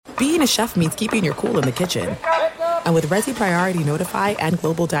being a chef means keeping your cool in the kitchen. And with Resi Priority Notify and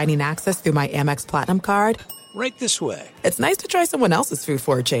Global Dining Access through my Amex Platinum card, right this way. It's nice to try someone else's food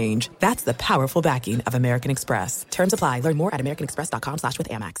for a change. That's the powerful backing of American Express. Terms apply. Learn more at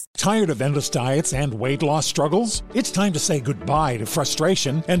americanexpress.com/withAmex. Tired of endless diets and weight loss struggles? It's time to say goodbye to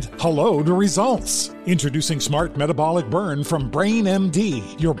frustration and hello to results. Introducing Smart Metabolic Burn from Brain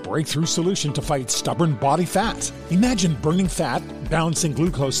MD, your breakthrough solution to fight stubborn body fat. Imagine burning fat, balancing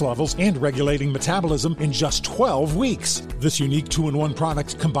glucose levels, and regulating metabolism in just 12 weeks. This unique 2-in-1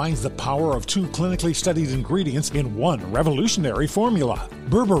 product combines the power of 2 clinically studied ingredients in one revolutionary formula.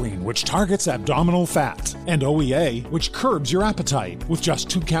 Berberine, which targets abdominal fat, and OEA, which curbs your appetite. With just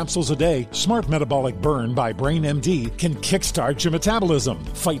 2 capsules a day, Smart Metabolic Burn by Brain MD can kickstart your metabolism,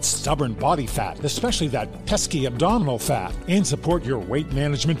 fight stubborn body fat, especially that pesky abdominal fat, and support your weight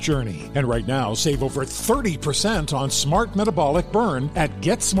management journey. And right now, save over 30% on Smart Metabolic Burn at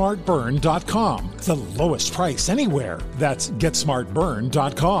GetSmartBurn.com. The lowest price anywhere. That's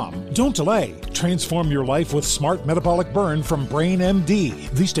GetSmartBurn.com. Don't delay. Transform your life with Smart Metabolic Burn from Brain MD.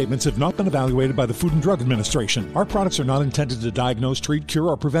 These statements have not been evaluated by the Food and Drug Administration. Our products are not intended to diagnose, treat, cure,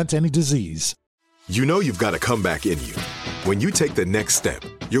 or prevent any disease. You know you've got a comeback in you. When you take the next step,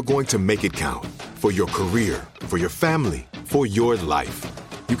 you're going to make it count. For your career, for your family, for your life.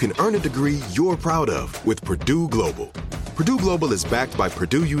 You can earn a degree you're proud of with Purdue Global. Purdue Global is backed by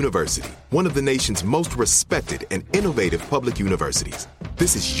Purdue University, one of the nation's most respected and innovative public universities.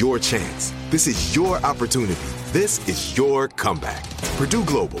 This is your chance. This is your opportunity. This is your comeback. Purdue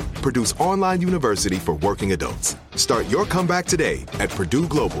Global, Purdue's online university for working adults. Start your comeback today at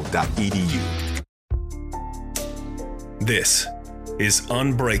purdueglobal.edu. This is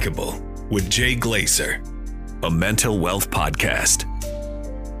Unbreakable with Jay Glazer, a mental wealth podcast.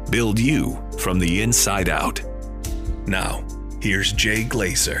 Build you from the inside out. Now, here's Jay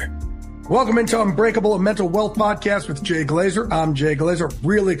Glazer. Welcome into Unbreakable, a mental wealth podcast with Jay Glazer. I'm Jay Glazer.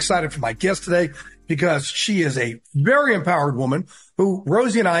 Really excited for my guest today because she is a very empowered woman who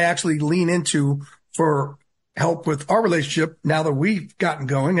Rosie and I actually lean into for help with our relationship now that we've gotten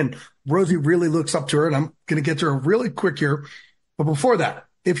going. And Rosie really looks up to her, and I'm going to get to her really quick here. But before that,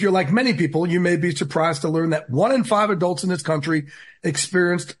 if you're like many people, you may be surprised to learn that 1 in 5 adults in this country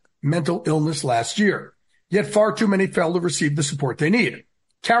experienced mental illness last year. Yet far too many fail to receive the support they need.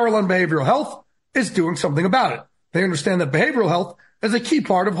 Carolyn Behavioral Health is doing something about it. They understand that behavioral health is a key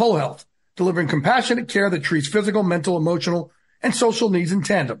part of whole health, delivering compassionate care that treats physical, mental, emotional, and social needs in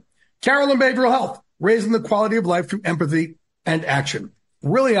tandem. Carolyn Behavioral Health, raising the quality of life through empathy and action.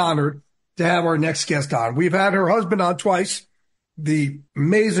 Really honored to have our next guest on. We've had her husband on twice. The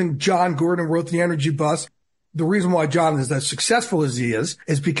amazing John Gordon wrote the Energy Bus. The reason why John is as successful as he is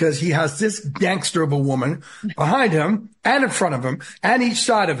because he has this gangster of a woman behind him and in front of him and each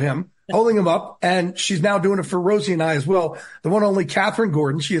side of him, holding him up. And she's now doing it for Rosie and I as well. The one and only Kathryn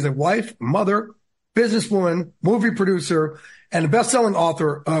Gordon. She is a wife, mother, businesswoman, movie producer, and a best-selling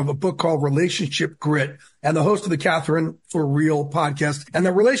author of a book called Relationship Grit and the host of the Kathryn for Real podcast. And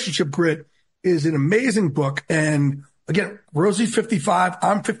the Relationship Grit is an amazing book. And again, Rosie's 55,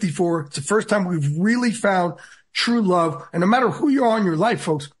 I'm 54. It's the first time we've really found true love. And no matter who you are in your life,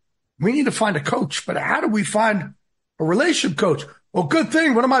 folks, we need to find a coach. But how do we find a relationship coach? Well, good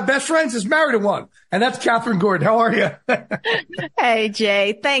thing. One of my best friends is married to one. And that's Kathryn Gordon. How are you? Hey,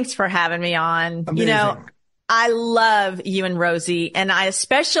 Jay. Thanks for having me on. Amazing. You know, I love you and Rosie, and I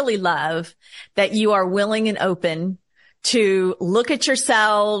especially love that you are willing and open to look at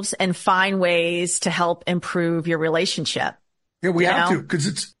yourselves and find ways to help improve your relationship. Yeah, we have to,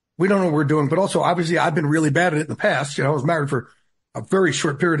 because we don't know what we're doing. But also, obviously, I've been really bad at it in the past. You know, I was married for a very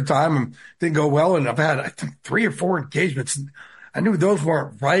short period of time and didn't go well. And I've had, I think, 3 or 4 engagements. And I knew those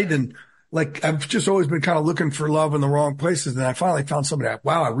weren't right. And like, I've just always been kind of looking for love in the wrong places. And I finally found somebody that,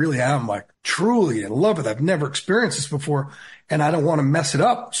 wow, I really am like truly in love with. I've never experienced this before and I don't want to mess it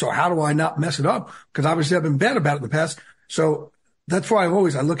up. So how do I not mess it up? Because obviously I've been bad about it in the past. So that's why I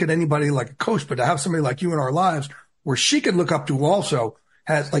look at anybody like a coach, but to have somebody like you in our lives where she can look up to also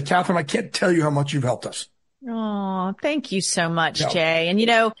has, like Kathryn, I can't tell you how much you've helped us. Oh, thank you so much, Jay. And you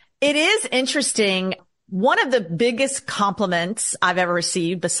know, it is interesting. One of the biggest compliments I've ever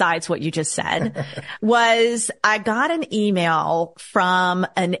received, besides what you just said, was I got an email from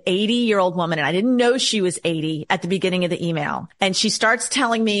an 80-year-old woman, and I didn't know she was 80 at the beginning of the email. And she starts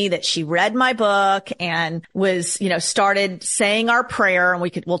telling me that she read my book and was, you know, started saying our prayer, and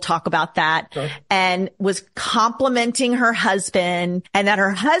we'll talk about that, and was complimenting her husband, and that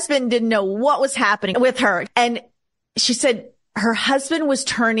her husband didn't know what was happening with her. And she said her husband was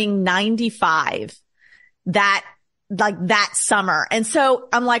turning 95 that like that summer. And so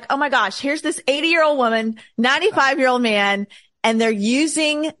I'm like, oh my gosh, here's this 80-year-old woman, 95-year-old man, and they're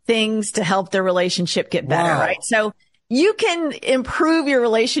using things to help their relationship get better, right? So you can improve your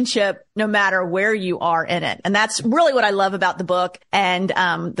relationship no matter where you are in it. And that's really what I love about the book and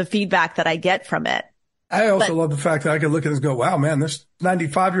the feedback that I get from it. I also love the fact that I can look at this and go, wow, man, this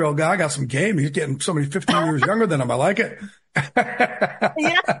 95-year-old guy got some game. He's getting somebody 15 years younger than him. I like it.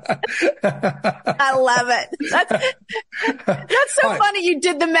 Yeah. I love it. That's so funny. You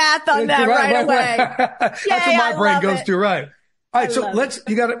did the math on that right away. That's what my brain goes to, right? All right. So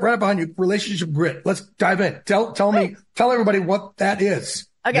you got it right behind you. Relationship grit. Let's dive in. Tell everybody what that is.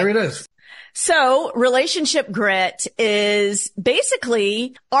 Okay. There it is. So relationship grit is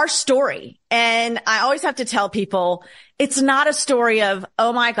basically our story. And I always have to tell people it's not a story of,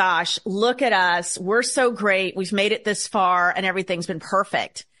 oh my gosh, look at us. We're so great. We've made it this far and everything's been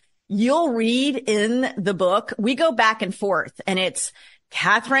perfect. You'll read in the book, we go back and forth, and it's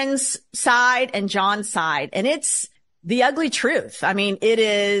Kathryn's side and John's side. And it's the ugly truth. I mean, it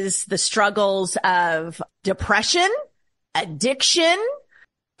is the struggles of depression, addiction,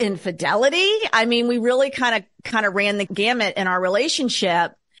 infidelity. I mean, we really kind of ran the gamut in our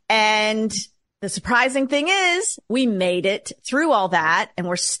relationship. And the surprising thing is we made it through all that, and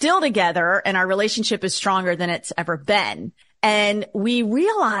we're still together, and our relationship is stronger than it's ever been. And we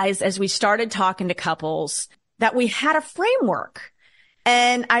realized as we started talking to couples that we had a framework.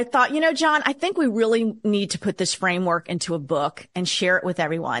 And I thought, John, I think we really need to put this framework into a book and share it with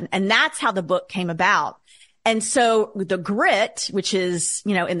everyone. And that's how the book came about. And so the grit, which is,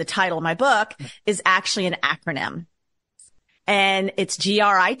 in the title of my book, is actually an acronym. And it's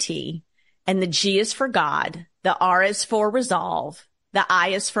GRIT. And the G is for God. The R is for resolve. The I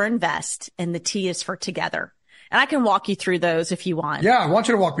is for invest. And the T is for together. And I can walk you through those if you want. Yeah, I want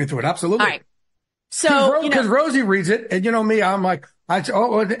you to walk me through it. Absolutely. All right. So, because Rosie reads it, and me, I'm like,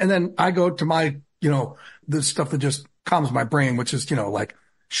 and then I go to my, the stuff that just calms my brain, which is, like,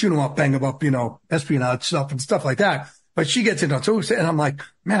 shoot 'em up, bang 'em up, espionage stuff and stuff like that. But she gets into it. And I'm like,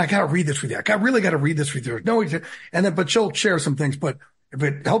 man, I got to read this with you. I really got to read this with you. No, and then, but she'll share some things. But if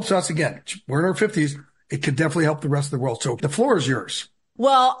it helps us, again, we're in our 50s, it could definitely help the rest of the world. So the floor is yours.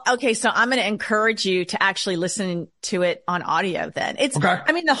 Well, okay. So I'm going to encourage you to actually listen to it on audio then.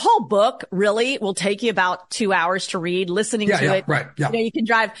 I mean, the whole book really will take you about 2 hours to read, listening to it. Right. Yeah. You can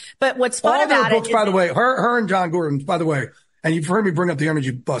drive. But what's fun about books, by the way, her and John Gordon, by the way, and you've heard me bring up the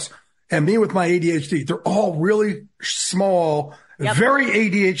energy bus, and me with my ADHD, they're all really small, very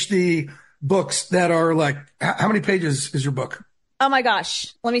ADHD books that are like, how many pages is your book? Oh my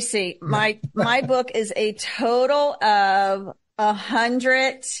gosh. Let me see. My book is a total of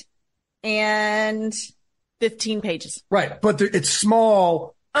 115 pages. Right. But it's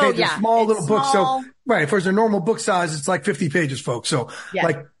small. Small little books. So, right. If there's a normal book size, it's like 50 pages, folks. So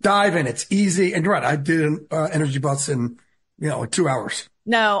like dive in. It's easy. And you're right. I did an energy bus in, 2 hours.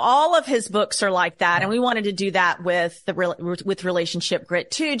 No, all of his books are like that. And we wanted to do that with with Relationship Grit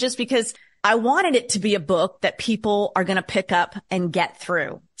too, just because I wanted it to be a book that people are going to pick up and get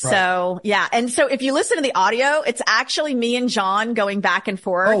through. Right. So, yeah. And so if you listen to the audio, it's actually me and John going back and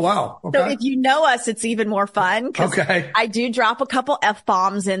forth. Oh, wow. Okay. So if you know us, it's even more fun because I do drop a couple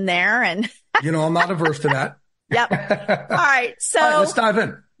F-bombs in there and I'm not averse to that. Yep. All right. So all right, let's dive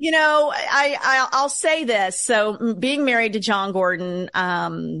in. I'll say this. So being married to John Gordon,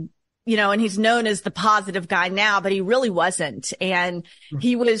 and he's known as the positive guy now, but he really wasn't. And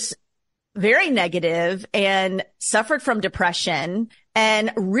he was very negative and suffered from depression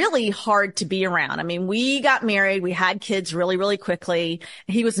and really hard to be around. I mean, we got married. We had kids really, really quickly.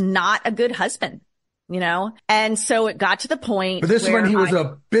 He was not a good husband, and so it got to the point. But this is when he was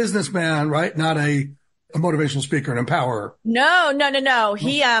a businessman, right? Not a motivational speaker and empowerer. No.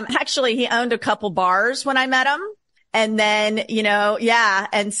 He, actually, he owned a couple bars when I met him. And then,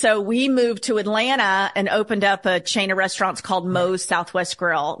 and so we moved to Atlanta and opened up a chain of restaurants called Moe's Southwest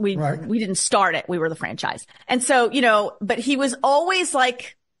Grill. We didn't start it. We were the franchise. And so, but he was always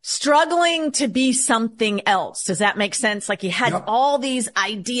like struggling to be something else. Does that make sense? Like he had all these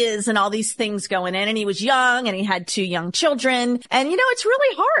ideas and all these things going in, and he was young and he had 2 young children. And, it's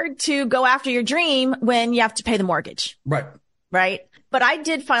really hard to go after your dream when you have to pay the mortgage. Right. Right. But I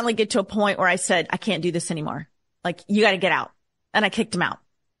did finally get to a point where I said, I can't do this anymore. Like, you got to get out. And I kicked him out.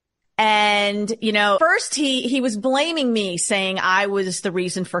 And, first he was blaming me, saying I was the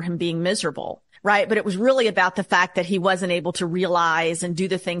reason for him being miserable. right? But it was really about the fact that he wasn't able to realize and do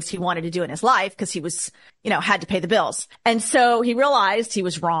the things he wanted to do in his life because he was, had to pay the bills. And so he realized he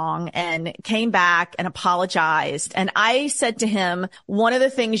was wrong and came back and apologized. And I said to him, one of the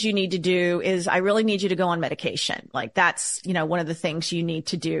things you need to do is I really need you to go on medication. Like that's, one of the things you need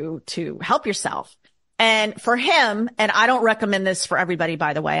to do to help yourself. And for him, and I don't recommend this for everybody,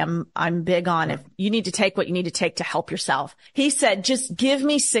 by the way, I'm big on if you need to take what you need to take to help yourself. He said, just give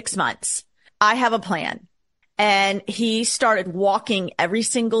me 6 months. I have a plan. And he started walking every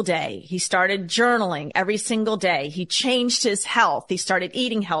single day. He started journaling every single day. He changed his health. He started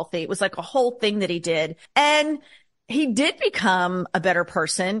eating healthy. It was like a whole thing that he did. And he did become a better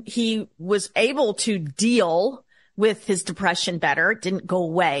person. He was able to deal with his depression better. It didn't go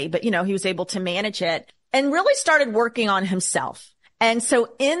away, but he was able to manage it and really started working on himself. And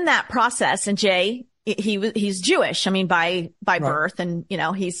so in that process, and Jay, he's Jewish. I mean, by birth, and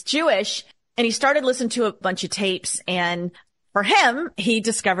he's Jewish, and he started listening to a bunch of tapes, and for him, he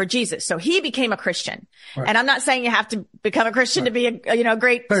discovered Jesus. So he became a Christian. Right. And I'm not saying you have to become a Christian to be a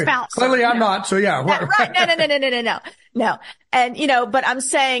great spouse. Clearly I'm not. So yeah. Right. No. And, but I'm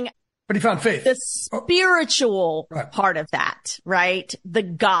saying, but he found faith. The spiritual part of that, right? The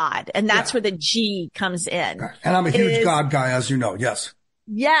God. And that's where the G comes in. Right. And I'm a huge God guy, as you know. Yes.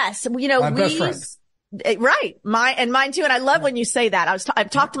 Yes. My best friend. Right. Mine too. And I love when you say that. I've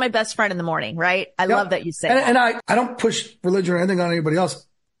talked to my best friend in the morning, right? I love that you say that. And I don't push religion or anything on anybody else.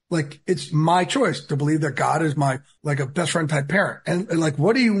 Like, it's my choice to believe that God is my, like a best friend type parent. And like,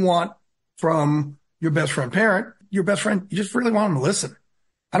 what do you want from your best friend parent? Your best friend, you just really want him to listen.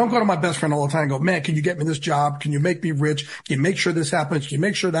 I don't go to my best friend all the time and go, man, can you get me this job? Can you make me rich? Can you make sure this happens? Can you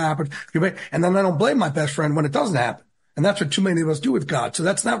make sure that happens? And then I don't blame my best friend when it doesn't happen. And that's what too many of us do with God. So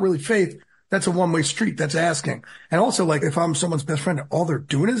that's not really faith. That's a one-way street. That's asking. And also, like, if I'm someone's best friend, all they're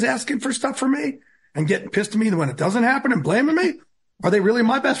doing is asking for stuff from me and getting pissed at me when it doesn't happen and blaming me, are they really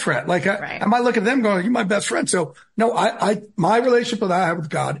my best friend? Like, I might look at them going, you're my best friend. So no, my relationship that I have with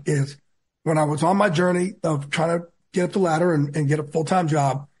God is when I was on my journey of trying to get up the ladder and get a full-time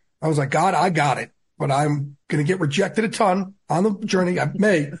job, I was like, God, I got it, but I'm going to get rejected a ton on the journey. I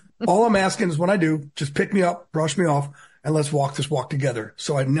may. All I'm asking is when I do, just pick me up, brush me off, and let's walk this walk together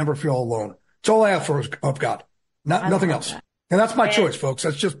so I never feel alone. It's all I ask for is of God, nothing else. That. And that's my choice, folks.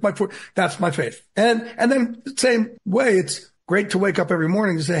 That's just that's my faith. And then the same way, it's great to wake up every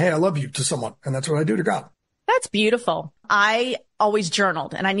morning and say, hey, I love you to someone. And that's what I do to God. That's beautiful. I always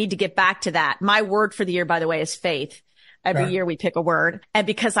journaled, and I need to get back to that. My word for the year, by the way, is faith. Every year we pick a word. And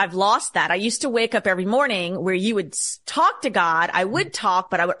because I've lost that, I used to wake up every morning where you would talk to God. I would talk,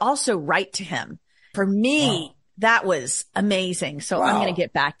 but I would also write to him. For me, that was amazing. So I'm going to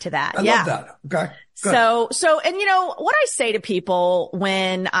get back to that. I love that. Okay. Good. So, and what I say to people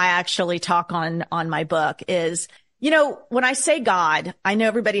when I actually talk on my book is, when I say God, I know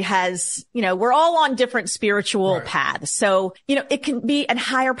everybody has, we're all on different spiritual paths. So, it can be a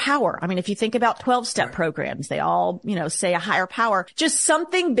higher power. I mean, if you think about 12-step programs, they all, say a higher power, just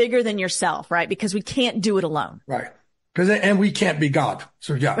something bigger than yourself, right? Because we can't do it alone. Right. And we can't be God.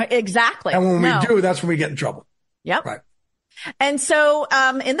 So yeah. Right, exactly. And when we do, that's when we get in trouble. Yep. Right. And so,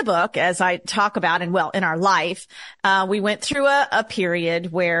 in the book, as I talk about, and in our life, we went through a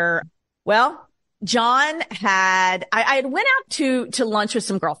period where, John I had went out to lunch with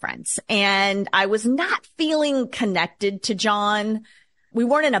some girlfriends, and I was not feeling connected to John. We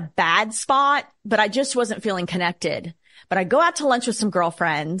weren't in a bad spot, but I just wasn't feeling connected. But I go out to lunch with some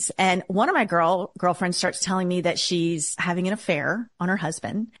girlfriends, and one of my girlfriends starts telling me that she's having an affair on her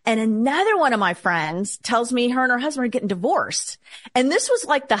husband. And another one of my friends tells me her and her husband are getting divorced. And this was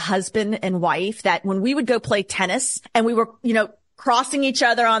like the husband and wife that when we would go play tennis and we were, crossing each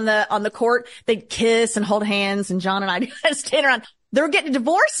other on the court, they'd kiss and hold hands, and John and I stand around. They were getting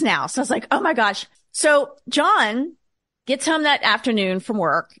divorced now. So I was like, oh my gosh. So John gets home that afternoon from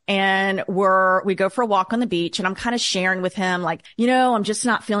work, and we go for a walk on the beach, and I'm kind of sharing with him, like, I'm just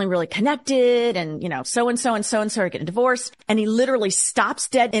not feeling really connected, and so-and-so and so-and-so are getting divorced. And he literally stops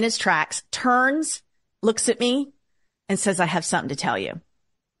dead in his tracks, turns, looks at me, and says, I have something to tell you.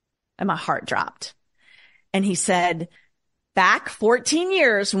 And my heart dropped. And he said, back 14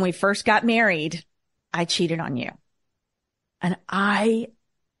 years when we first got married, I cheated on you. And I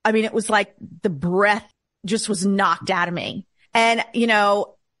mean, it was like the breath just was knocked out of me. And,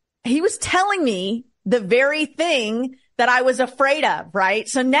 he was telling me the very thing that I was afraid of, right?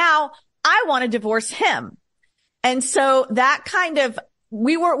 So now I want to divorce him. And so that kind of,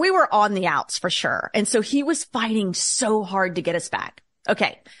 we were on the outs for sure. And so he was fighting so hard to get us back.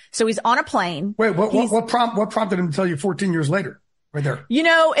 Okay. So he's on a plane. Wait, what prompted him to tell you 14 years later? Right there.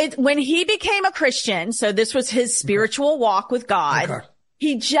 When he became a Christian, so this was his spiritual walk with God,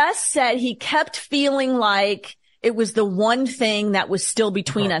 he just said he kept feeling like it was the one thing that was still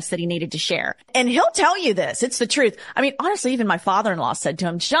between us that he needed to share. And he'll tell you this. It's the truth. I mean, honestly, even my father-in-law said to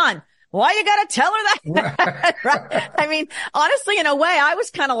him, John, why you gotta tell her that? Right? I mean, honestly, in a way, I was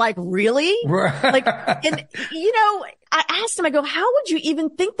kind of like, really? Like, and I asked him, I go, how would you even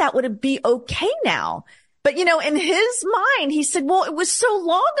think that would be okay now? But, in his mind, he said, well, it was so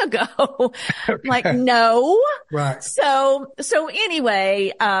long ago. Like, no. Right. So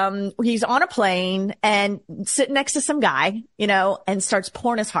anyway, he's on a plane and sitting next to some guy, and starts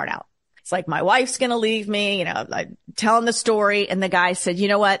pouring his heart out. It's like, my wife's going to leave me, like telling the story. And the guy said, you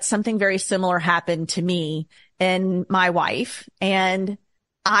know what? Something very similar happened to me and my wife. And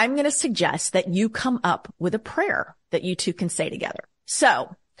I'm going to suggest that you come up with a prayer that you two can say together.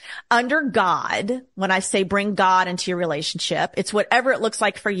 So under God, when I say bring God into your relationship, it's whatever it looks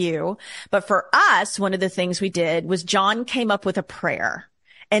like for you. But for us, one of the things we did was John came up with a prayer.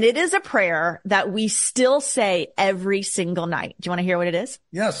 And it is a prayer that we still say every single night. Do you want to hear what it is?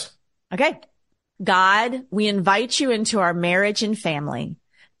 Yes. Okay. God, we invite you into our marriage and family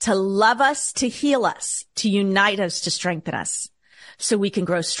to love us, to heal us, to unite us, to strengthen us so we can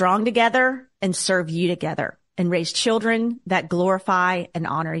grow strong together and serve you together and raise children that glorify and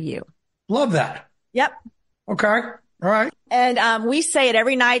honor you. Love that. Yep. Okay. All right. And we say it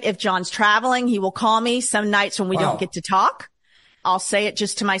every night. If John's traveling, he will call me. Some nights when we don't get to talk, I'll say it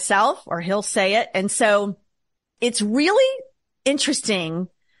just to myself or he'll say it. And so it's really interesting.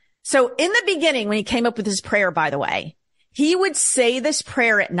 So in the beginning, when he came up with his prayer, by the way, he would say this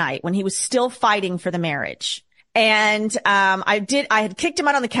prayer at night when he was still fighting for the marriage. And, I had kicked him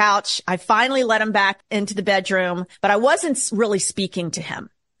out on the couch. I finally let him back into the bedroom, but I wasn't really speaking to him.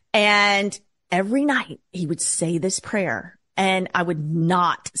 And every night he would say this prayer and I would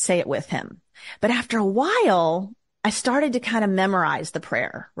not say it with him. But after a while, I started to kind of memorize the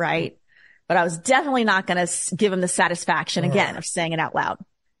prayer, right? But I was definitely not going to give him the satisfaction again of saying it out loud.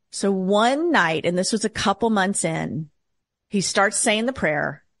 So one night, and this was a couple months in, he starts saying the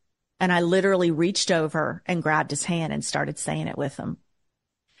prayer. And I literally reached over and grabbed his hand and started saying it with him.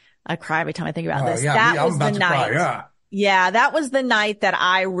 I cry every time I think about this. That was the night. Yeah, that was the night that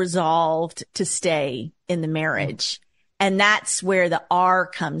I resolved to stay in the marriage. And that's where the R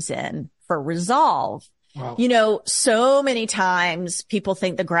comes in for resolve. Wow. So many times people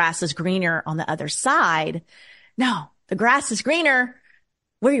think the grass is greener on the other side. No, the grass is greener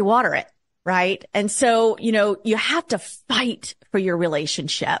where you water it, right? And so, you have to fight for your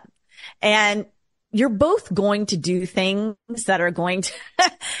relationship. And you're both going to do things that are going to,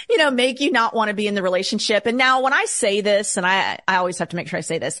 make you not want to be in the relationship. And now when I say this, and I always have to make sure I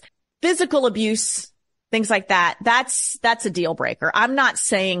say this, physical abuse, things like that, that's a deal breaker. I'm not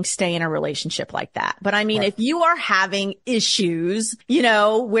saying stay in a relationship like that. But I mean, if you are having issues,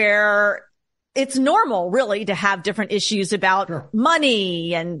 where it's normal really to have different issues about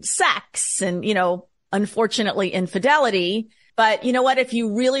money and sex and, unfortunately infidelity. But you know what? If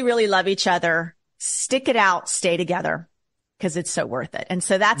you really, really love each other, stick it out, stay together because it's so worth it. And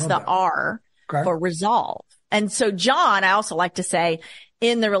so that's the R for resolve. And so John, I also like to say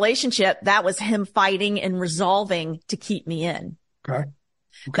in the relationship, that was him fighting and resolving to keep me in. Okay.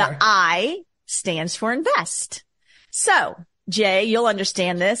 The I stands for invest. So Jay, you'll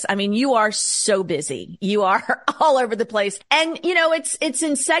understand this. I mean, you are so busy. You are all over the place. And, it's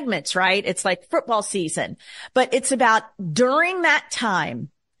in segments, right? It's like football season, but it's about during that time,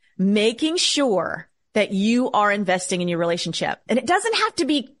 making sure that you are investing in your relationship. And it doesn't have to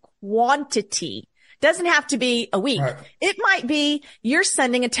be quantity. It doesn't have to be a week. Right. It might be you're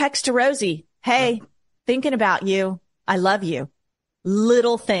sending a text to Rosie. Hey, thinking about you. I love you.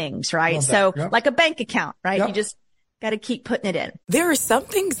 Little things, right? So like a bank account, right? You just got to keep putting it in. There are some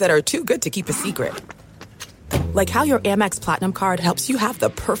things that are too good to keep a secret. Like how your Amex Platinum card helps you have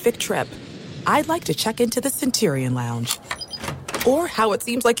the perfect trip. I'd like to check into the Centurion Lounge. Or how it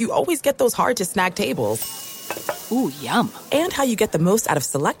seems like you always get those hard-to-snag tables. Ooh, yum. And how you get the most out of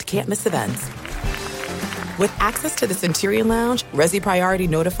select can't-miss events. With access to the Centurion Lounge, Resi Priority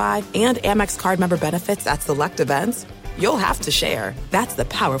Notified, and Amex card member benefits at select events, you'll have to share. That's the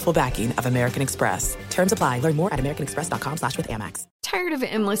powerful backing of American Express. Terms apply. Learn more at americanexpress.com/withAmex. Tired of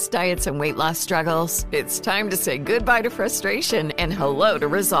endless diets and weight loss struggles? It's time to say goodbye to frustration and hello to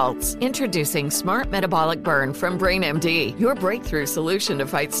results. Introducing Smart Metabolic Burn from Brain MD, your breakthrough solution to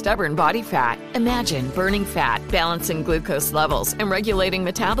fight stubborn body fat. Imagine burning fat, balancing glucose levels, and regulating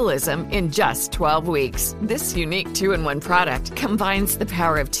metabolism in just 12 weeks. This unique 2-in-1 product combines the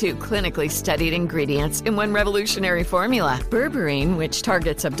power of 2 clinically studied ingredients in one revolutionary formula. Berberine, which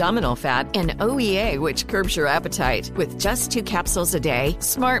targets abdominal fat, and OEA, which curbs your appetite. With just 2 capsules a day,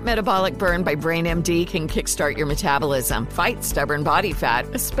 Smart Metabolic Burn by Brain MD can kickstart your metabolism, fight stubborn body fat,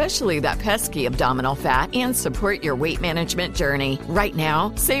 especially that pesky abdominal fat, and support your weight management journey. Right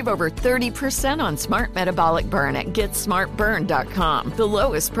now, save over 30% on Smart Metabolic Burn at GetSmartBurn.com. The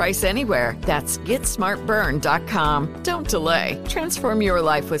lowest price anywhere. That's GetSmartBurn.com. Don't delay. Transform your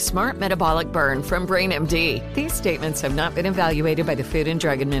life with Smart Metabolic Burn from Brain MD. These statements have not been evaluated by the Food and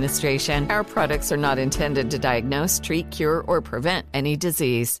Drug Administration. Our products are not intended to diagnose, treat, cure, or prevent any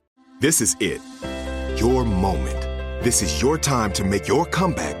disease. This is it. Your moment. This is your time to make your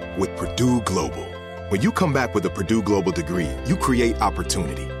comeback with Purdue Global. When you come back with a Purdue Global degree, you create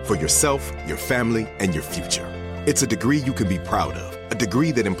opportunity for yourself, your family, and your future. It's a degree you can be proud of, a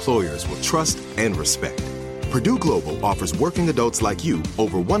degree that employers will trust and respect. Purdue Global offers working adults like you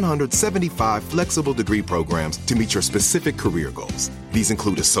over 175 flexible degree programs to meet your specific career goals. These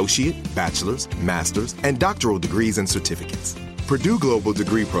include associate, bachelor's, master's, and doctoral degrees and certificates. Purdue Global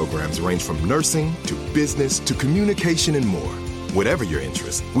degree programs range from nursing to business to communication and more. Whatever your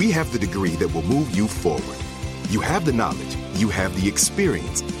interest, we have the degree that will move you forward. You have the knowledge, you have the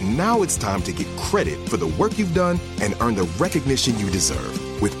experience. Now it's time to get credit for the work you've done and earn the recognition you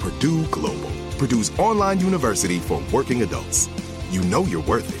deserve with Purdue Global, Purdue's online university for working adults. You know you're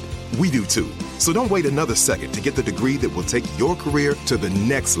worth it. We do too. So don't wait another second to get the degree that will take your career to the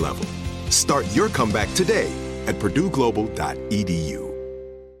next level. Start your comeback today at purdueglobal.edu.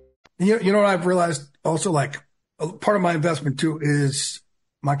 You know what I've realized also, like, part of my investment too is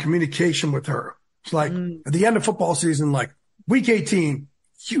my communication with her. It's like at the end of football season, like week 18,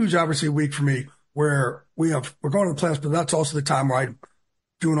 huge, obviously week for me where we're going to the playoffs, but that's also the time where I'm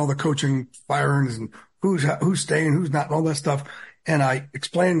doing all the coaching firings and who's staying, who's not, and all that stuff. And I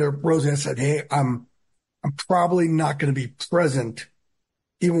explained to Rosie, I said, hey, I'm probably not going to be present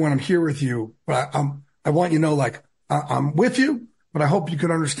even when I'm here with you, but I want you to know, like, I'm with you, but I hope you can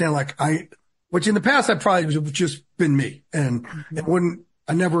understand, like, which in the past I probably would have just been me, and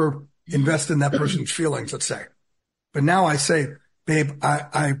I never invested in that person's feelings, let's say. But now I say, babe,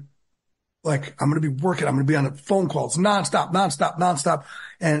 I'm going to be working. I'm going to be on the phone calls nonstop.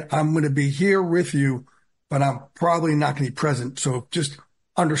 And I'm going to be here with you, but I'm probably not going to be present. So just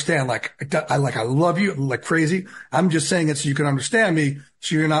understand, like, I love you like crazy. I'm just saying it so you can understand me.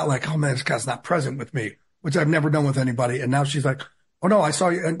 So you're not like, oh man, this guy's not present with me, which I've never done with anybody. And now she's like, oh no, I saw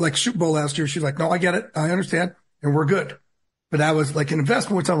you like Super Bowl last year. She's like, no, I get it. I understand. And we're good. But that was like an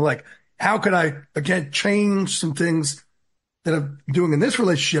investment with something like, how could I again change some things that I'm doing in this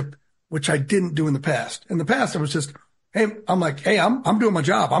relationship, which I didn't do in the past. In the past, it was just, hey, I'm doing my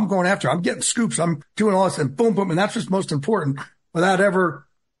job. I'm going after it. I'm getting scoops. I'm doing all this and boom, boom. And that's just most important without ever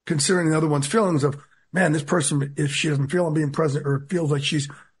considering the other one's feelings of, man, this person, if she doesn't feel I'm being present or feels like she's,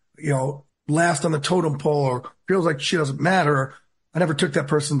 last on the totem pole or feels like she doesn't matter, I never took that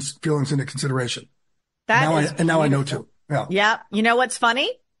person's feelings into consideration. Now I know too. Yeah. Yeah. You know what's funny?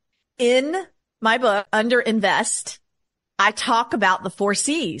 In my book, Under Invest, I talk about the 4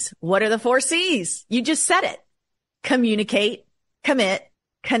 C's. What are the 4 C's? You just said it. Communicate, commit,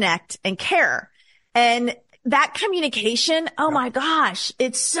 connect, and care. And that communication, oh my gosh,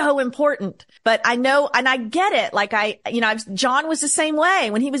 it's so important. But I know, and I get it. Like John was the same way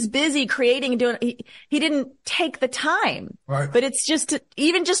when he was busy creating and doing, he didn't take the time. Right. But it's just,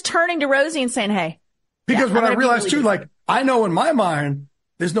 even just turning to Rosie and saying, hey. Because what I realized too, like, I know in my mind,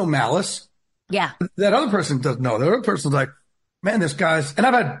 there's no malice. Yeah. That other person doesn't know. The other person's like, man, this guy's, and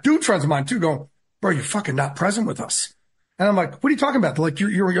I've had dude friends of mine too going, bro, you're fucking not present with us. And I'm like, what are you talking about? They're like,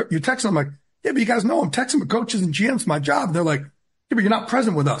 you're texting. I'm like, yeah, but you guys know I'm texting with coaches and GMs, my job. And they're like, yeah, but you're not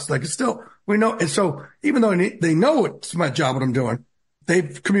present with us. Like, it's still, we know. And so even though they know it's my job, what I'm doing,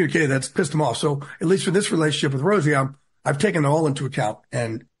 they've communicated that's pissed them off. So at least for this relationship with Rosie, I've taken it all into account.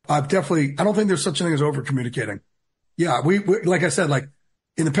 And I don't think there's such a thing as over communicating. Yeah. We like I said, like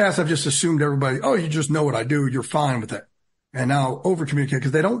in the past, I've just assumed everybody, oh, you just know what I do. You're fine with it. And now over communicate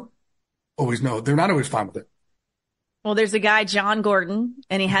because they don't always know. They're not always fine with it. Well, there's a guy, John Gordon,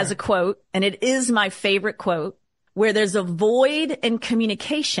 and he has a quote, and it is my favorite quote, where there's a void in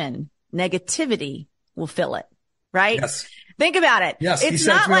communication, negativity will fill it. right? Yes. Think about it. Yes. It's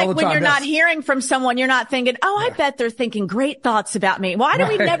not like when you're not hearing from someone, you're not thinking, oh, I bet they're thinking great thoughts about me. Why do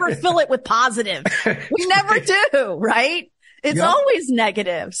we never fill it with positive? We never do, right? It's always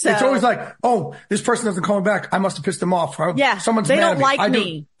negative. So it's always like, oh, this person doesn't call me back. I must have pissed them off. Yeah. Someone's they mad don't at me. like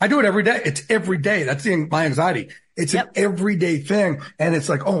me. I do it every day. It's every day. That's my anxiety. It's an everyday thing. And it's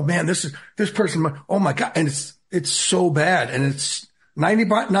like, oh man, this person, oh my God. And it's so bad. And it's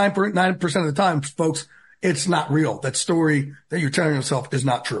 99% of the time, folks, it's not real. That story that you're telling yourself is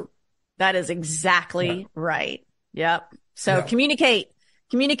not true. That is exactly right. Yep. So communicate.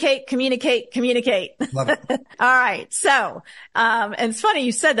 Love it. All right. So, and it's funny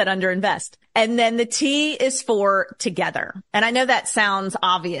you said that underinvest. And then the T is for together. And I know that sounds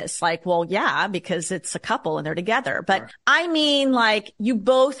obvious, like, well, yeah, because it's a couple and they're together. But I mean, like, you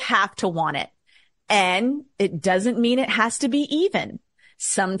both have to want it. And it doesn't mean it has to be even.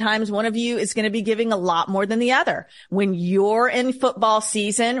 Sometimes one of you is going to be giving a lot more than the other. When you're in football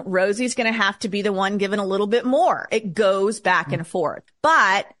season, Rosie's going to have to be the one giving a little bit more. It goes back and forth.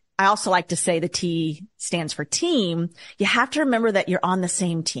 But I also like to say the T stands for team. You have to remember that you're on the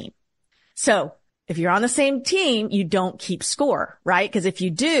same team. So if you're on the same team, you don't keep score, right? Because if you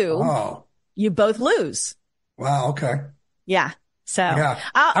do, you both lose. Wow. Okay. Yeah. So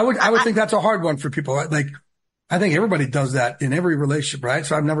I would think that's a hard one for people. Like, I think everybody does that in every relationship, right?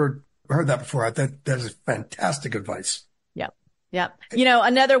 So I've never heard that before. I think that is fantastic advice. Yep. You know,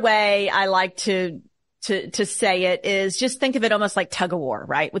 another way I like to say it is just think of it almost like tug of war,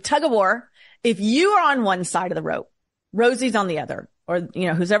 right? With tug of war, if you are on one side of the rope, Rosie's on the other, or, you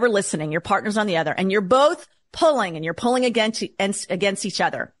know, who's ever listening, your partner's on the other, and you're both pulling and you're pulling against each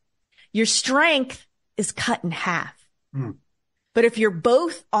other, your strength is cut in half. But if you're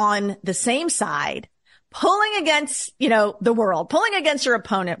both on the same side, pulling against, you know, the world, pulling against your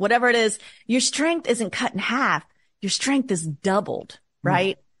opponent, whatever it is, your strength isn't cut in half. Your strength is doubled,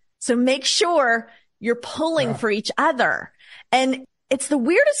 right? So make sure you're pulling for each other. And it's the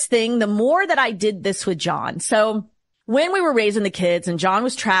weirdest thing, the more that I did this with John. So when we were raising the kids and John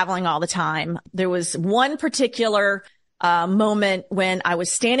was traveling all the time, there was one particular moment when I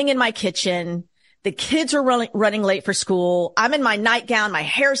was standing in my kitchen. The kids are running late for school. I'm in my nightgown. My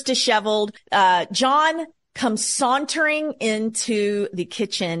hair's disheveled. John comes sauntering into the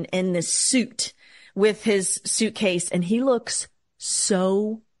kitchen in this suit with his suitcase, and he looks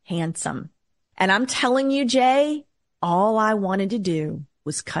so handsome. And I'm telling you, Jay, all I wanted to do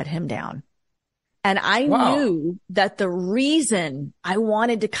was cut him down. And I knew that the reason I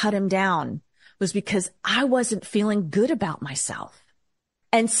wanted to cut him down was because I wasn't feeling good about myself.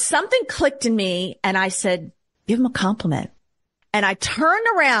 And something clicked in me and I said, give him a compliment. And I turned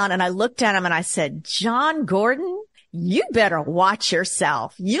around and I looked at him and I said, John Gordon, you better watch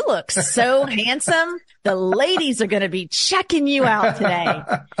yourself. You look so handsome. The ladies are going to be checking you out today.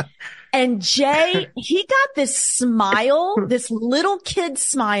 And Jay, he got this smile, this little kid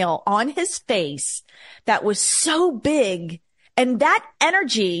smile on his face that was so big. And that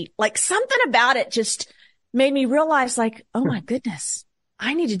energy, like something about it just made me realize like, oh my goodness.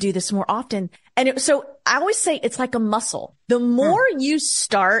 I need to do this more often. And so I always say it's like a muscle. The more you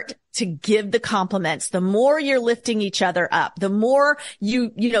start to give the compliments, the more you're lifting each other up, the more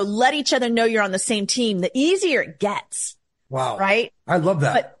you let each other know you're on the same team, the easier it gets. Wow. Right? I love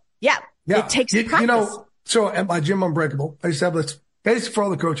that. But it takes practice. You know, so at my gym, Unbreakable, I used to have this, basically for all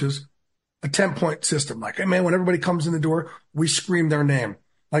the coaches, a 10-point system. Like, hey, man, when everybody comes in the door, we scream their name,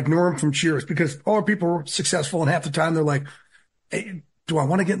 like Norm from Cheers, because all our people are successful and half the time they're like, hey, do I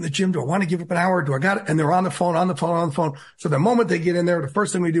want to get in the gym? Do I want to give up an hour? Do I got it? And they're on the phone. So the moment they get in there, the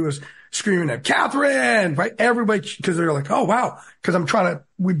first thing we do is screaming at Kathryn, right? Everybody, because they're like, oh, wow. Because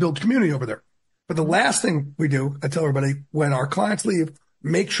we build community over there. But the last thing we do, I tell everybody, when our clients leave,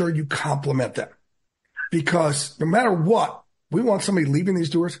 make sure you compliment them. Because no matter what, we want somebody leaving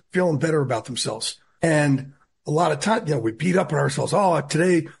these doors feeling better about themselves. And a lot of times, we beat up on ourselves. Oh,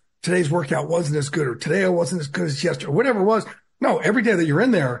 today's workout wasn't as good, or today I wasn't as good as yesterday, or whatever it was. No, every day that you're in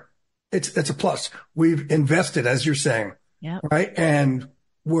there, it's a plus. We've invested, as you're saying, right? And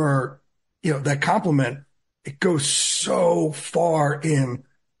that compliment, it goes so far in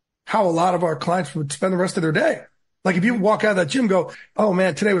how a lot of our clients would spend the rest of their day. Like if you walk out of that gym and go, oh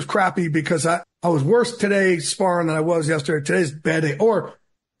man, today was crappy because I was worse today sparring than I was yesterday. Today's a bad day. Or,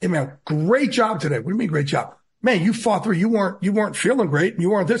 hey man, great job today. What do you mean great job? Man, you fought through. You weren't feeling great and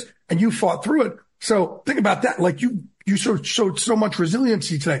you weren't this and you fought through it. So think about that. Like you showed so much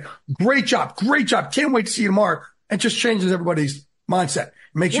resiliency today. Great job. Can't wait to see you tomorrow. It just changes everybody's mindset. It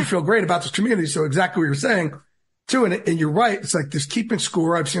makes you feel great about this community. So exactly what you're saying too. And you're right. It's like this keeping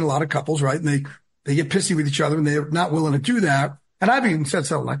score. I've seen a lot of couples, right? And they get pissy with each other and they're not willing to do that. And I've even said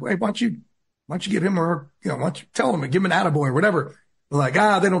something like, "Wait, why don't you give him or, why don't you tell him and give him an attaboy or whatever?" They're like,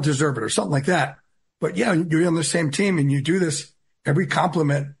 they don't deserve it or something like that. But yeah, you're on the same team and you do this. Every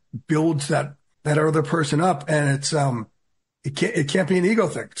compliment builds that other person up. And it's, it can't be an ego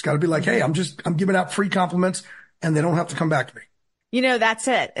thing. It's got to be like, hey, I'm giving out free compliments and they don't have to come back to me. That's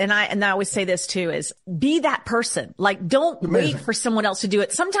it. And I always say this too, is be that person. Like, don't wait for someone else to do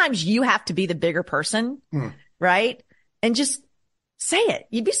it. Sometimes you have to be the bigger person, right? And just say it.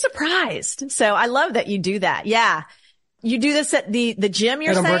 You'd be surprised. So I love that you do that. Yeah. You do this at the gym,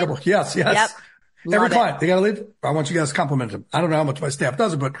 you're saying? Unbreakable. Yes. Yep. Every client, they got to leave. I want you guys to compliment them. I don't know how much my staff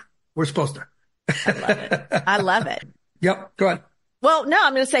does it, but we're supposed to. I love it. I love it. Yep. Go ahead. Well, no,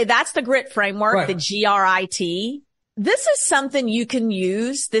 I'm going to say that's the GRIT framework, right. The GRIT. This is something you can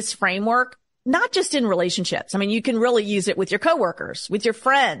use, this framework, not just in relationships. I mean, you can really use it with your coworkers, with your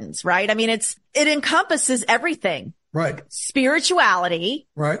friends, right? I mean, it encompasses everything. Right. Spirituality.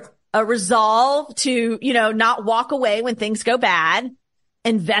 Right. A resolve to, not walk away when things go bad.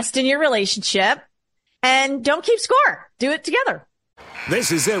 Invest in your relationship. And don't keep score. Do it together.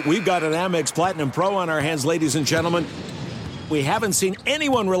 This is it. We've got an Amex Platinum Pro on our hands, ladies and gentlemen. We haven't seen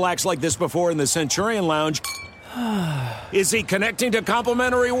anyone relax like this before in the Centurion Lounge. Is he connecting to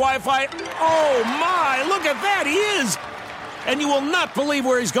complimentary Wi-Fi? Oh, my. Look at that. He is. And you will not believe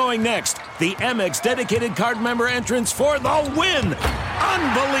where he's going next. The Amex dedicated card member entrance for the win.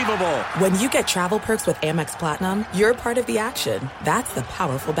 Unbelievable. When you get travel perks with Amex Platinum, you're part of the action. That's the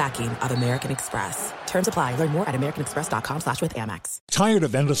powerful backing of American Express. Terms apply. Learn more at americanexpress.com/withAmex. Tired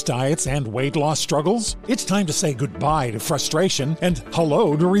of endless diets and weight loss struggles? It's time to say goodbye to frustration and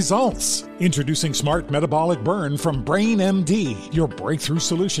hello to results. Introducing Smart Metabolic Burn from Brain MD, your breakthrough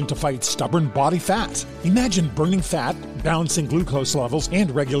solution to fight stubborn body fat. Imagine burning fat, balancing glucose levels,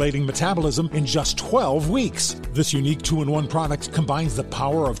 and regulating metabolism in just 12 weeks. This unique 2-in-1 product combines the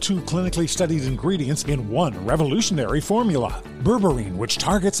power of 2 clinically studied ingredients in one revolutionary formula. Berberine, which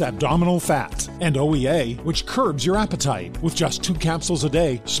targets abdominal fat, and OEA, which curbs your appetite. With just 2 capsules a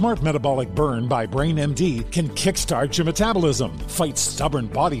day, Smart Metabolic Burn by Brain MD can kickstart your metabolism, fight stubborn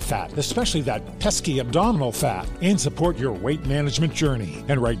body fat, especially that pesky abdominal fat, and support your weight management journey.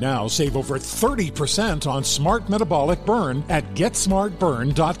 And right now, save over 30% on Smart Metabolic Burn at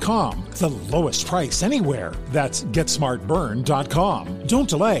GetSmartBurn.com. The lowest price anywhere. That's GetSmartBurn.com. Don't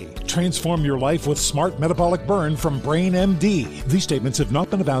delay. Transform your life with Smart Metabolic Burn from Brain MD. These statements have not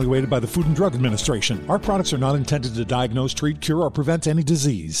been evaluated by the Food and Drug Administration. Our products are not intended to diagnose, treat, cure, or prevent any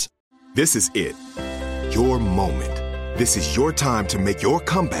disease. This is it. Your moment. This is your time to make your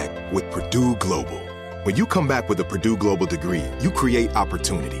comeback with Purdue Global. When you come back with a Purdue Global degree, you create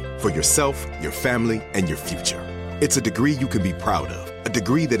opportunity for yourself, your family, and your future. It's a degree you can be proud of, a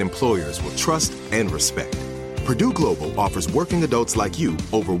degree that employers will trust and respect. Purdue Global offers working adults like you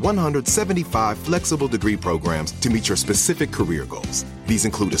over 175 flexible degree programs to meet your specific career goals. These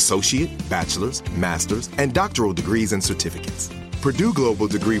include associate, bachelor's, master's, and doctoral degrees and certificates. Purdue Global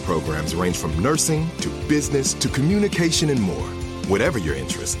degree programs range from nursing to business to communication and more. Whatever your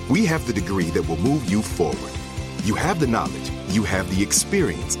interest, we have the degree that will move you forward. You have the knowledge, you have the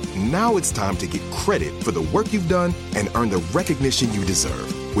experience. Now it's time to get credit for the work you've done and earn the recognition you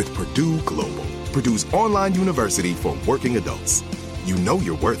deserve with Purdue Global, Purdue's online university for working adults. You know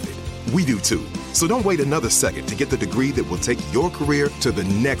you're worth it. We do too. So don't wait another second to get the degree that will take your career to the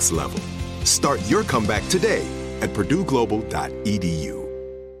next level. Start your comeback today at purdueglobal.edu.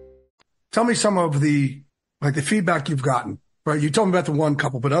 Tell me some of the feedback you've gotten, right? You told me about the one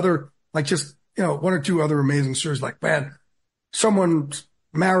couple, but other, one or two other amazing stories, like, man, someone's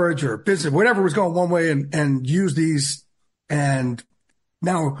marriage or business, whatever was going one way and use these and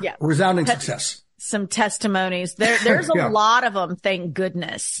now resounding success. Some testimonies. There's a lot of them, thank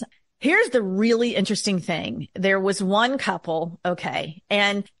goodness. Here's the really interesting thing. There was one couple,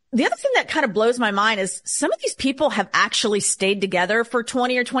 and the other thing that kind of blows my mind is some of these people have actually stayed together for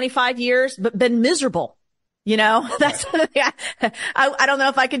 20 or 25 years, but been miserable. That's, I don't know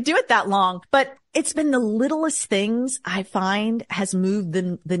if I could do it that long, but it's been the littlest things I find has moved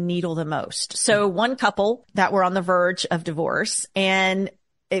the needle the most. So one couple that were on the verge of divorce, and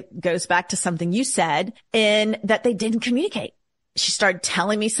it goes back to something you said, in that they didn't communicate. She started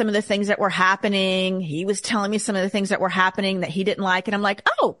telling me some of the things that were happening. He was telling me some of the things that were happening that he didn't like. And I'm like,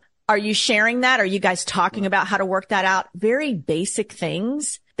 oh, are you sharing that? Are you guys talking about how to work that out? Very basic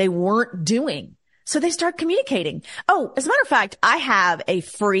things they weren't doing. So they start communicating. Oh, as a matter of fact, I have a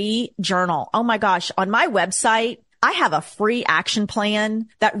free journal. Oh my gosh. On my website, I have a free action plan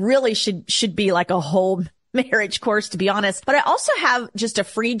that really should be like a whole marriage course, to be honest. But I also have just a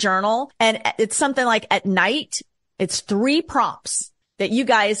free journal, and it's something like at night, it's 3 prompts that you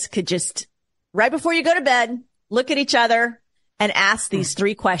guys could just, right before you go to bed, look at each other and ask these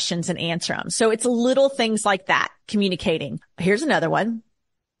 3 questions and answer them. So it's little things like that, communicating. Here's another one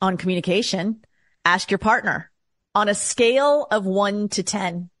on communication. Ask your partner, on a scale of 1 to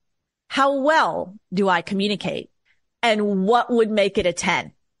 10, how well do I communicate? And what would make it a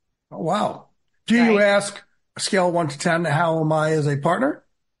 10? Oh, wow. Do you ask a scale of 1 to 10, how am I as a partner?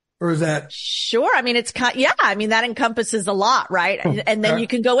 Or is that? Sure. I mean, that encompasses a lot, right? And then you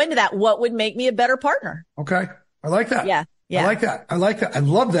can go into that. What would make me a better partner? Okay. I like that. Yeah. I like that. I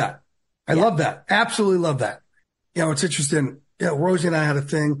love that. I love that. Absolutely love that. It's interesting. Rosie and I had a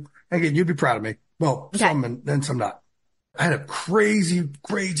thing. Again, you'd be proud of me. Well, some and some not. I had a crazy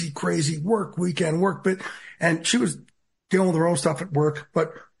work and she was dealing with her own stuff at work.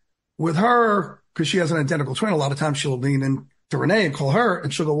 But with her, because she has an identical twin, a lot of times she'll lean in to Renee and call her,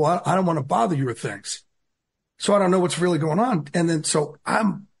 and she'll go, well, I don't want to bother you with things. So I don't know what's really going on. And then, so I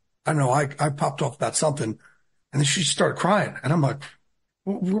popped off about something, and then she started crying, and I'm like,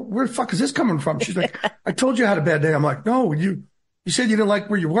 where the fuck is this coming from? She's like, I told you I had a bad day. I'm like, no, you said you didn't like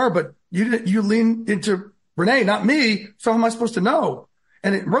where you were, but you leaned into Renee, not me. So how am I supposed to know?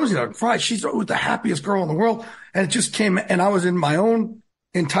 And Rosie doesn't cry. She's the happiest girl in the world. And it just came, and I was in my own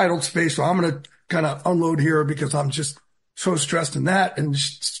entitled space. So I'm going to kind of unload here because I'm just so stressed in that, and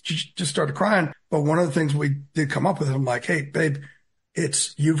she just started crying. But one of the things we did come up with, I'm like, hey, babe,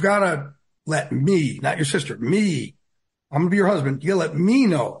 you've got to let me, not your sister, me, I'm going to be your husband. You got to let me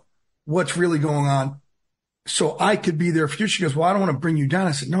know what's really going on so I could be there for you. She goes, well, I don't want to bring you down.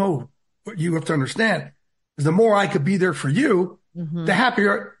 I said, no, what you have to understand is the more I could be there for you, the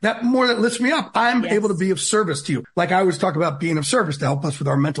happier, that more that lifts me up. I'm able to be of service to you. Like I always talk about being of service to help us with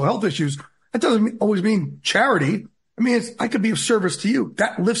our mental health issues. That doesn't always mean charity. I mean, I could be of service to you.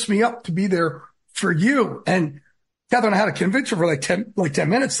 That lifts me up to be there for you. And Kathryn, I had to convince her for like 10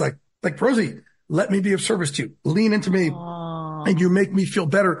 minutes, like Rosie, let me be of service to you. Lean into me. Aww. And you make me feel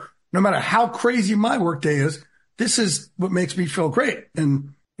better. No matter how crazy my work day is, this is what makes me feel great.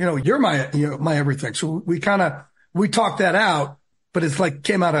 And, you're my everything. So we talked that out, but it's like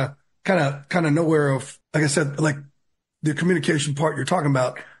came out of kind of nowhere of, like I said, like the communication part you're talking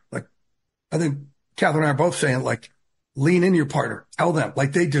about. Like, I think Kathryn and I are both saying, like, lean into your partner. Tell them,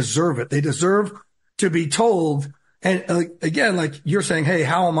 like, they deserve it. They deserve to be told. And again, like you're saying, hey,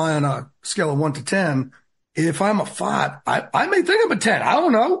 how am I on a scale of 1 to 10? If I'm a 5, I may think I'm a 10. I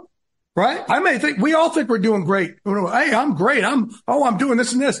don't know. Right? We all think we're doing great. Hey, I'm great. I'm doing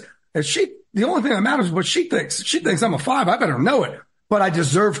this and this. And the only thing that matters is what she thinks. She thinks I'm a 5. I better know it, but I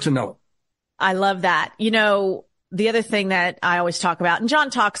deserve to know it. I love that. The other thing that I always talk about, and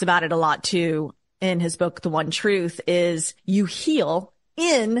John talks about it a lot too in his book, The One Truth, is you heal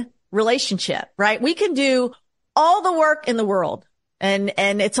in relationship, right? We can do all the work in the world and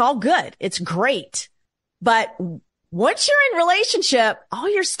it's all good. It's great. But once you're in relationship, all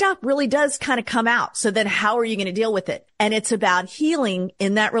your stuff really does kind of come out. So then how are you going to deal with it? And it's about healing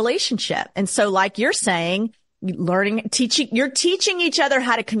in that relationship. And so like you're saying, you're teaching each other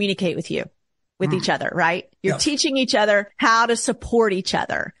how to communicate with each other, right? You're teaching each other how to support each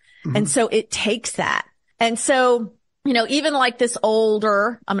other. Mm-hmm. And so it takes that. And so, even like this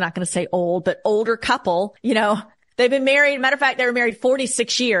older, I'm not going to say old, but older couple, they've been married. Matter of fact, they were married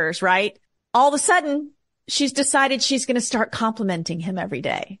 46 years, right? All of a sudden, she's decided she's going to start complimenting him every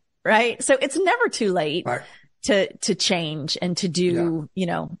day, right? So it's never too late to change and to do,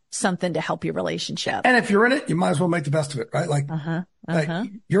 something to help your relationship. And if you're in it, you might as well make the best of it, right? Like,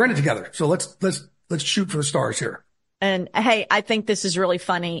 you're in it together. So let's shoot for the stars here. And hey, I think this is really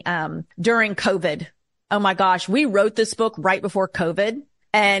funny. During COVID, oh my gosh, we wrote this book right before COVID.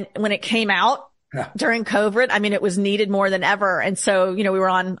 And when it came out, during COVID, I mean, it was needed more than ever. And so, we were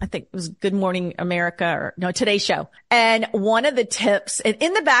on, I think it was Good Morning America Today's Show. And one of the tips, and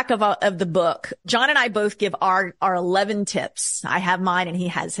in the back of the book, John and I both give our 11 tips. I have mine and he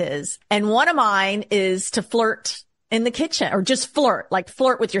has his. And one of mine is to flirt in the kitchen, or just flirt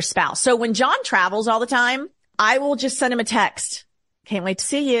with your spouse. So when John travels all the time, I will just send him a text. Can't wait to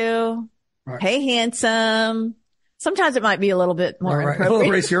see you. Right. Hey, handsome. Sometimes it might be a little bit more inappropriate. A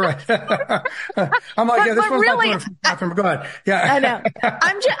little racy, you're right. I'm like, this one's really, not go ahead. Yeah. I know.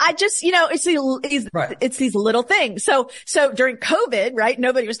 It's these little things. So during COVID, right?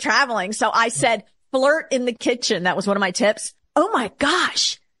 Nobody was traveling. So I said, flirt in the kitchen. That was one of my tips. Oh my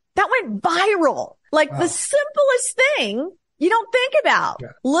gosh. That went viral. Like the simplest thing you don't think about. Yeah.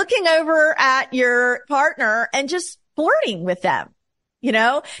 Looking over at your partner and just flirting with them,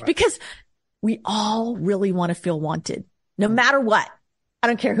 because we all really want to feel wanted, no matter what. I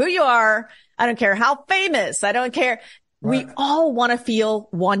don't care who you are. I don't care how famous. I don't care. Right. We all want to feel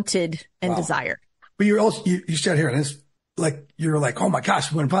wanted and desired. But you also, you said here, and it's like, you're like, oh my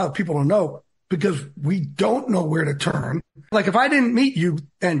gosh, when people don't know, because we don't know where to turn. Like if I didn't meet you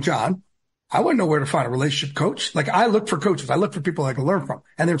and John, I wouldn't know where to find a relationship coach. Like I look for coaches. I look for people I can learn from.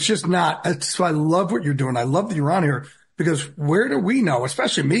 And it's just not, so I love what you're doing. I love that you're on here, because where do we know,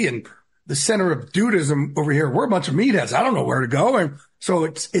 especially me and the center of dudism over here, we're a bunch of meatheads. I don't know where to go. And so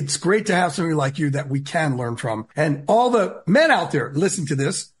it's great to have somebody like you that we can learn from. And all the men out there, listen to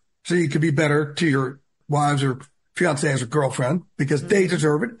this so you can be better to your wives or fiancés or girlfriend, because they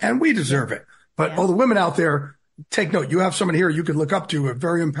deserve it and we deserve it. But all the women out there, take note. You have someone here you could look up to, a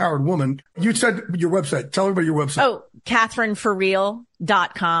very empowered woman. You said your website. Tell everybody your website. Oh,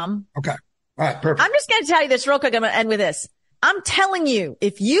 KathrynForReal.com. Okay. All right. Perfect. I'm just going to tell you this real quick. I'm going to end with this. I'm telling you,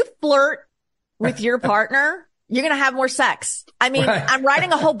 if you flirt with your partner, you're going to have more sex. I mean, I'm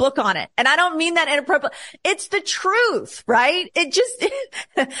writing a whole book on it, and I don't mean that inappropriate. It's the truth, right? It just,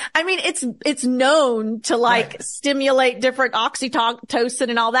 I mean, it's known to stimulate different oxytocin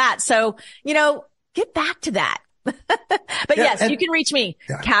and all that. So, get back to that. But yes, you can reach me,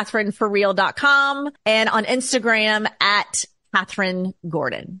 KathrynForReal.com, and on Instagram at Kathryn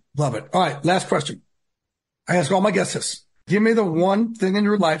Gordon. Love it. All right. Last question. I ask all my guests this. Give me the one thing in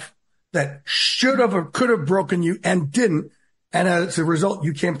your life that should have or could have broken you and didn't. And as a result,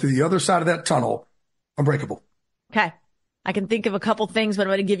 you came to the other side of that tunnel, unbreakable. Okay. I can think of a couple things, but I'm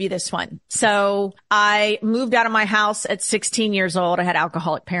going to give you this one. So I moved out of my house at 16 years old. I had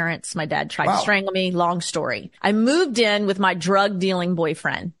alcoholic parents. My dad tried to strangle me. Long story. I moved in with my drug dealing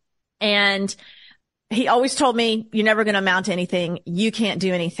boyfriend, and he always told me, you're never going to amount to anything. You can't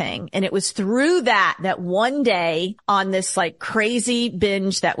do anything. And it was through that one day on this crazy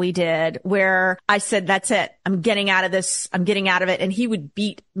binge that we did where I said, that's it. I'm getting out of this. I'm getting out of it. And he would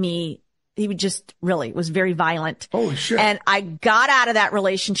beat me. He would just really was very violent. Holy shit. And I got out of that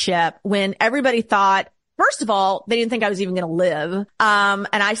relationship when everybody thought, first of all, they didn't think I was even going to live. And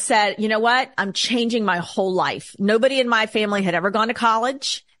I said, you know what? I'm changing my whole life. Nobody in my family had ever gone to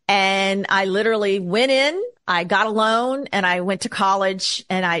college. And I literally went in, I got a loan, and I went to college,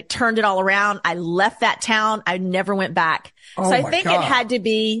 and I turned it all around. I left that town. I never went back. So I think it had to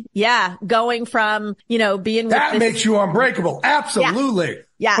be, going from, being with that makes you unbreakable. Absolutely.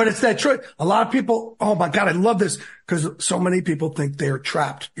 Yeah. But it's that truth. A lot of people, oh my God, I love this, because so many people think they're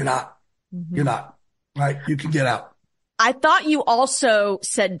trapped. You're not. Mm-hmm. You're not. Right? You can get out. I thought you also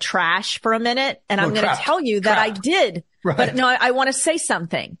said trash for a minute, and I'm going to tell you that I did. Right. But no, I want to say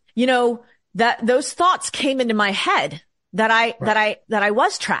something. That those thoughts came into my head that I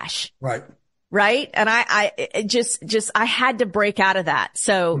was trash. Right. Right. And I had to break out of that.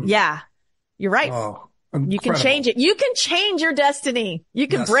 So you're right. Oh, you can change it. You can change your destiny. You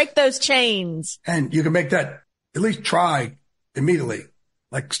can break those chains. And you can make that, at least try immediately.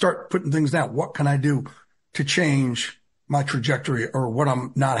 Start putting things down. What can I do to change my trajectory or what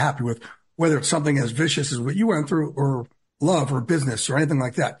I'm not happy with? Whether it's something as vicious as what you went through, or love or business or anything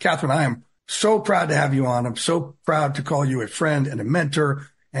like that. Kathryn, I am so proud to have you on. I'm so proud to call you a friend and a mentor,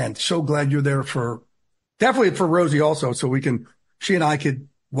 and so glad you're there definitely for Rosie also, so she and I could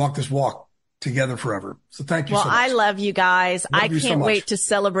walk this walk together forever. So thank you so much. Well, I love you guys. I can't wait to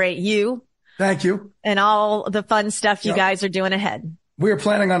celebrate you. Thank you. And all the fun stuff you guys are doing ahead. We are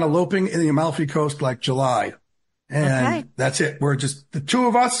planning on eloping in the Amalfi Coast July. And that's it. We're just the two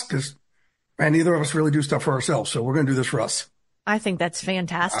of us, and neither of us really do stuff for ourselves. So we're going to do this for us. I think that's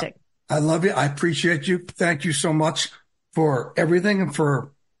fantastic. I love you. I appreciate you. Thank you so much for everything and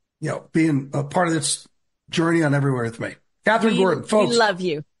for, being a part of this journey on Everywhere with me. Kathryn Gordon, folks. We love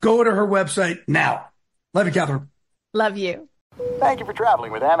you. Go to her website now. Love you, Kathryn. Love you. Thank you for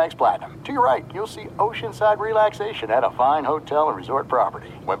traveling with Amex Platinum. To your right, you'll see oceanside relaxation at a fine hotel and resort property.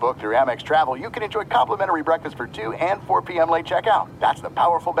 When booked through Amex Travel, you can enjoy complimentary breakfast for 2 and 4 p.m. late checkout. That's the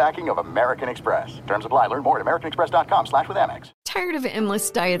powerful backing of American Express. Terms apply. Learn more at americanexpress.com/withAmex. Tired of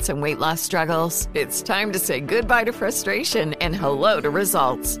endless diets and weight loss struggles? It's time to say goodbye to frustration and hello to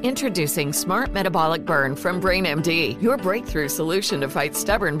results. Introducing Smart Metabolic Burn from Brain MD, your breakthrough solution to fight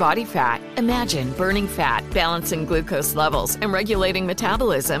stubborn body fat. Imagine burning fat, balancing glucose levels, and regulating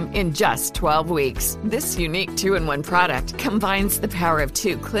metabolism in just 12 weeks. This unique 2-in-1 product combines the power of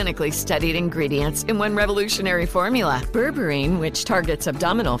 2 clinically studied ingredients in one revolutionary formula. Berberine, which targets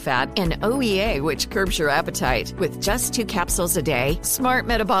abdominal fat, and OEA, which curbs your appetite. With just 2 capsules a a day, Smart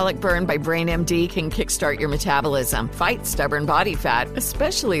Metabolic Burn by Brain MD can kickstart your metabolism, fight stubborn body fat,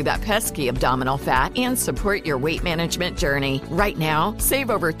 especially that pesky abdominal fat, and support your weight management journey. Right now, save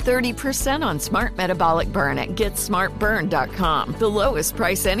over 30% on Smart Metabolic Burn at GetSmartBurn.com. The lowest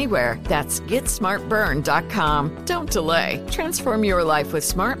price anywhere. That's GetSmartBurn.com. Don't delay. Transform your life with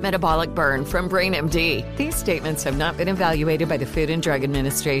Smart Metabolic Burn from Brain MD. These statements have not been evaluated by the Food and Drug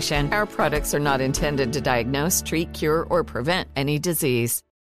Administration. Our products are not intended to diagnose, treat, cure, or prevent any disease.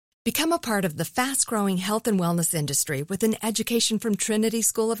 Become a part of the fast-growing health and wellness industry with an education from Trinity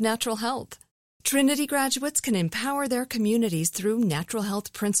School of Natural Health. Trinity graduates can empower their communities through natural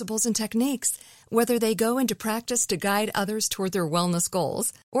health principles and techniques, whether they go into practice to guide others toward their wellness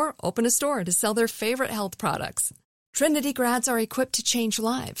goals or open a store to sell their favorite health products. Trinity grads are equipped to change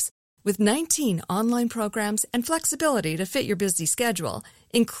lives with 19 online programs and flexibility to fit your busy schedule,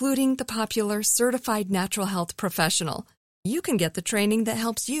 including the popular Certified Natural Health Professional. You can get the training that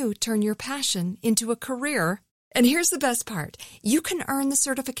helps you turn your passion into a career. And here's the best part. You can earn the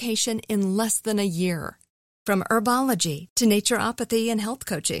certification in less than a year. From herbology to naturopathy and health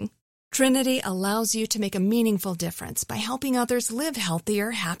coaching, Trinity allows you to make a meaningful difference by helping others live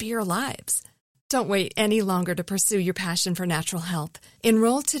healthier, happier lives. Don't wait any longer to pursue your passion for natural health.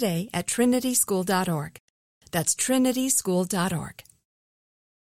 Enroll today at trinityschool.org. That's trinityschool.org.